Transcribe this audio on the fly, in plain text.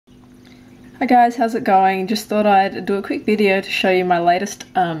Hi guys, how's it going? Just thought I'd do a quick video to show you my latest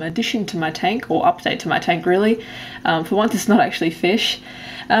addition to my tank, or update to my tank really. For once it's not actually fish.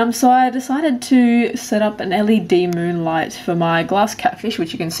 So I decided to set up an LED moonlight for my glass catfish,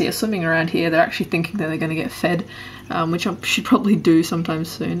 which you can see are swimming around here. They're actually thinking that they're going to get fed, which I should probably do sometime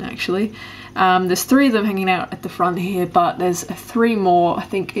soon actually. There's 3 of them hanging out at the front here, but there's 3 more I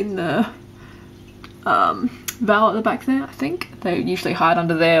think in the valve at the back there. I think they usually hide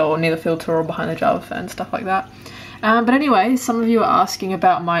under there or near the filter or behind the Java fan, stuff like that. But anyway, some of you are asking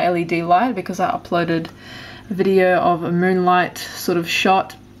about my LED light because I uploaded a video of a moonlight sort of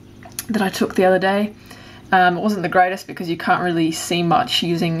shot that I took the other day. It wasn't the greatest because you can't really see much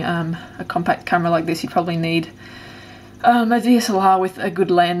using a compact camera like this. You probably need a DSLR with a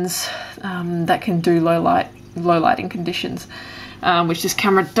good lens that can do low lighting conditions. Which this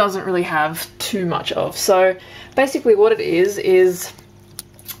camera doesn't really have too much of. So basically what it is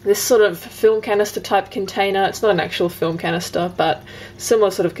this sort of film canister type container. It's not an actual film canister, but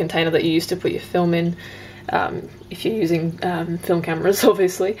similar sort of container that you use to put your film in if you're using film cameras,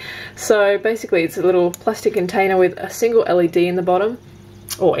 obviously. So basically it's a little plastic container with a single LED in the bottom,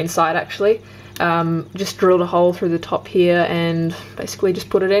 or inside actually. Just drilled a hole through the top here and basically just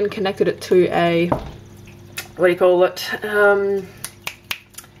put it in, connected it to a, what do you call it,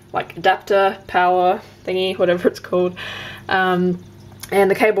 like adapter, power thingy, whatever it's called, and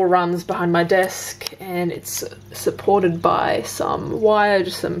the cable runs behind my desk and it's supported by some wire,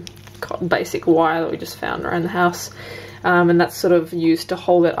 just some basic wire that we just found around the house, and that's sort of used to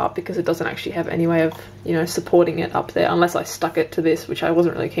hold it up because it doesn't actually have any way of, you know, supporting it up there unless I stuck it to this, which I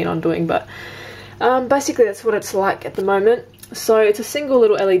wasn't really keen on doing, but basically that's what it's like at the moment. So it's a single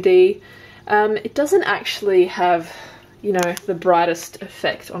little LED. It doesn't actually have, you know, the brightest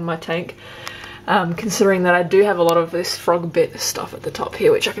effect on my tank, considering that I do have a lot of this frog bit stuff at the top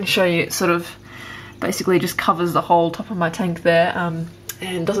here, which I can show you. It sort of basically just covers the whole top of my tank there,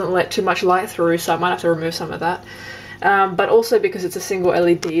 and doesn't let too much light through, so I might have to remove some of that. But also because it's a single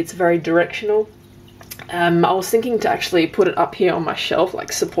LED, it's very directional. I was thinking to actually put it up here on my shelf,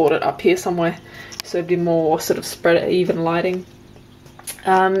 like support it up here somewhere, so it'd be more sort of spread even lighting.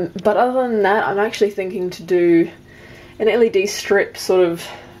 But other than that, I'm actually thinking to do an LED strip sort of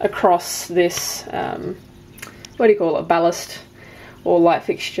across this, what do you call it, ballast or light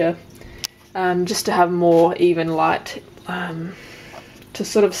fixture, just to have more even light, to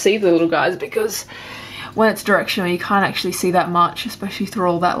sort of see the little guys, because when it's directional you can't actually see that much, especially through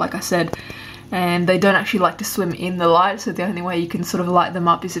all that, like I said, and they don't actually like to swim in the light, so the only way you can sort of light them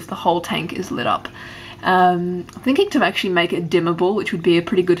up is if the whole tank is lit up. I'm thinking to actually make it dimmable, which would be a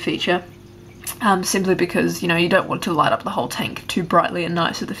pretty good feature, simply because, you know, you don't want to light up the whole tank too brightly at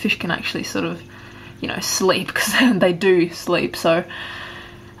night so the fish can actually sort of, you know, sleep, because they do sleep. So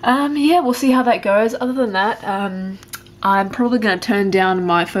yeah, we'll see how that goes. Other than that, I'm probably going to turn down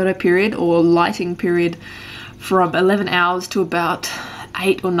my photo period or lighting period from 11 hours to about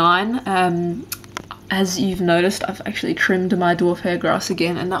 8 or 9. As you've noticed, I've actually trimmed my dwarf hairgrass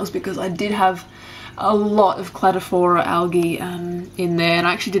again, and that was because I did have a lot of Cladophora algae in there, and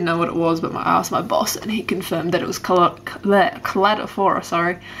I actually didn't know what it was, but I asked my boss and he confirmed that it was Cladophora,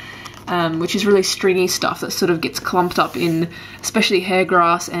 sorry, which is really stringy stuff that sort of gets clumped up in especially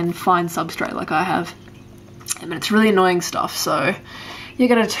hairgrass and fine substrate like I have. I mean, it's really annoying stuff, so you're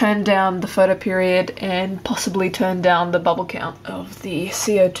going to turn down the photo period and possibly turn down the bubble count of the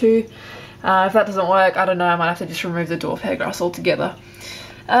CO2. If that doesn't work, I don't know, I might have to just remove the dwarf hairgrass altogether.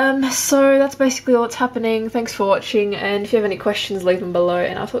 So that's basically all that's happening. Thanks for watching, and if you have any questions, leave them below,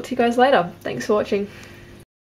 and I'll talk to you guys later. Thanks for watching.